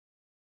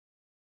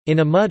In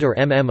a MUD or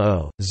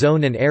MMO,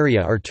 zone and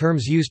area are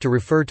terms used to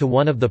refer to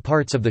one of the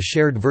parts of the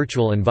shared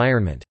virtual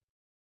environment.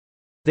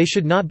 They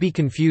should not be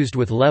confused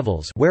with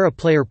levels, where a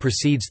player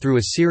proceeds through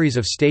a series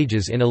of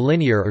stages in a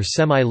linear or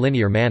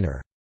semi-linear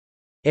manner.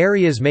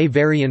 Areas may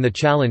vary in the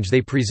challenge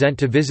they present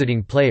to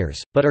visiting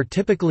players, but are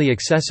typically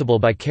accessible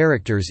by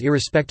characters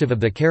irrespective of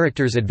the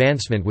character's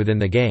advancement within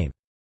the game.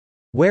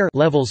 Where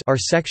levels are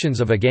sections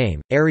of a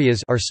game,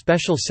 areas are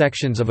special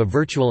sections of a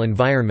virtual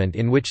environment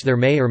in which there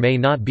may or may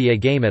not be a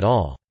game at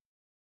all.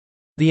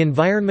 The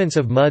environments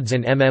of MUDs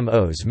and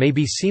MMOs may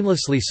be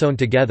seamlessly sewn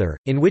together,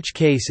 in which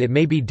case it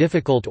may be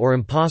difficult or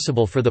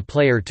impossible for the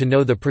player to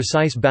know the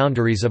precise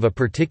boundaries of a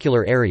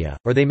particular area,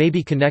 or they may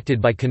be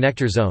connected by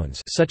connector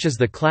zones such as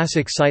the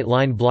classic sight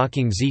line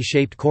blocking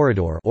Z-shaped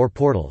corridor or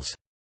portals.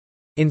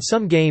 In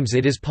some games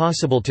it is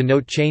possible to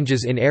note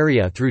changes in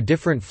area through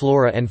different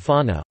flora and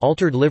fauna,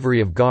 altered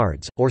livery of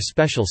guards, or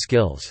special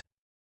skills.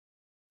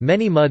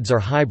 Many MUDs are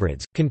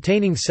hybrids,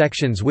 containing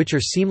sections which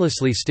are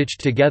seamlessly stitched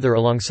together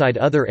alongside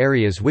other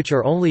areas which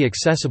are only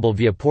accessible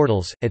via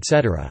portals,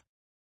 etc.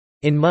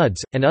 In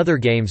MUDs, and other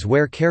games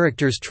where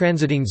characters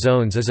transiting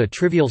zones is a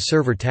trivial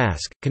server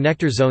task,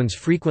 connector zones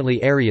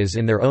frequently areas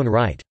in their own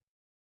right.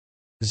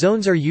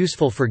 Zones are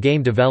useful for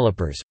game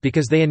developers,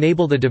 because they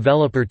enable the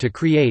developer to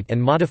create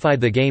and modify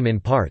the game in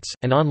parts,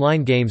 and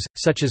online games,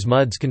 such as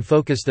MUDs, can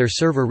focus their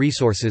server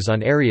resources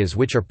on areas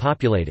which are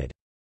populated.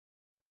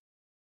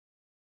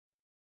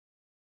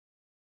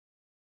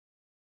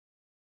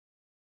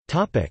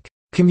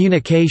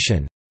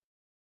 Communication.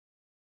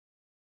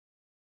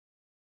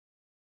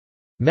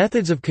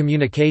 Methods of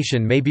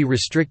communication may be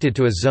restricted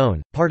to a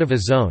zone, part of a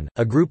zone,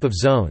 a group of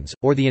zones,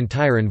 or the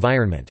entire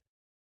environment.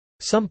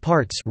 Some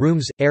parts,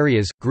 rooms,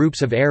 areas,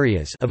 groups of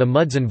areas of a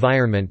MUD's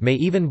environment may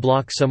even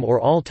block some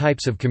or all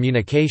types of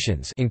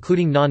communications,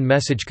 including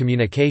non-message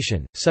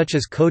communication, such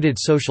as coded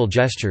social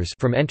gestures,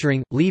 from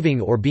entering,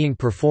 leaving or being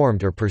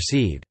performed or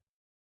perceived.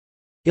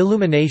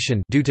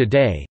 Illumination due to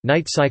day,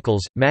 night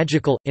cycles,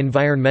 magical,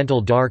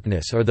 environmental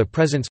darkness or the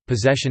presence,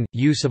 possession,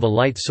 use of a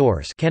light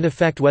source can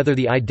affect whether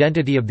the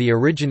identity of the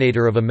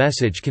originator of a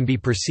message can be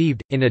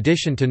perceived, in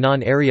addition to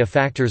non-area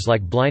factors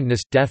like blindness,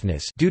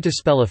 deafness due to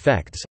spell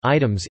effects,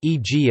 items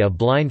e.g. a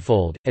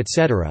blindfold,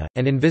 etc.,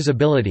 and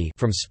invisibility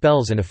from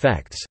spells and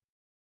effects.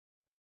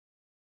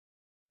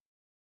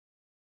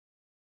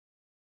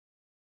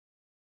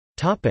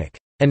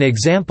 An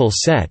example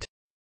set.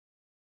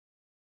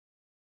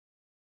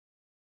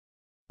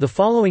 The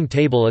following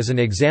table is an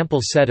example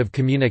set of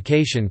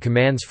communication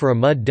commands for a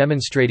MUD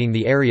demonstrating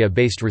the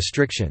area-based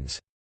restrictions.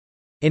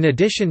 In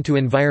addition to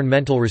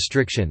environmental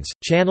restrictions,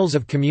 channels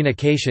of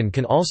communication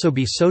can also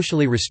be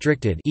socially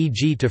restricted,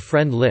 e.g. to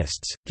friend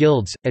lists,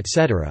 guilds,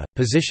 etc.,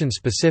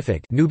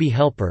 position-specific newbie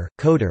helper,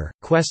 coder,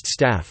 quest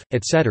staff,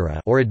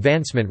 etc., or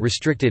advancement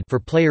restricted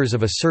for players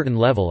of a certain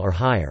level or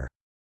higher.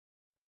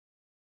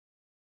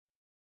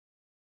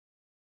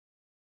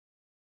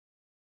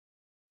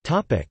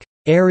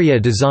 Area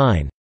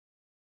design.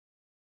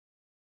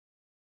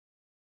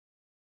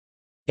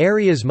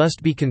 Areas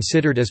must be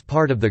considered as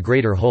part of the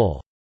greater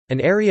whole.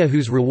 An area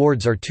whose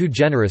rewards are too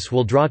generous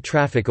will draw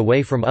traffic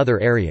away from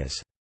other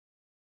areas.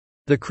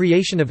 The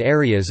creation of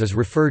areas is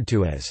referred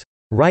to as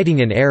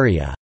writing an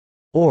area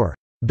or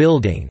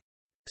building,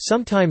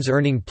 sometimes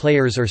earning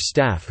players or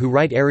staff who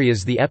write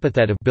areas the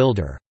epithet of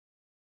builder.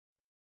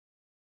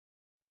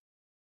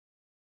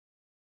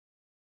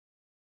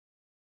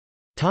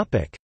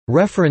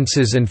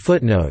 References and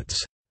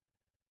footnotes.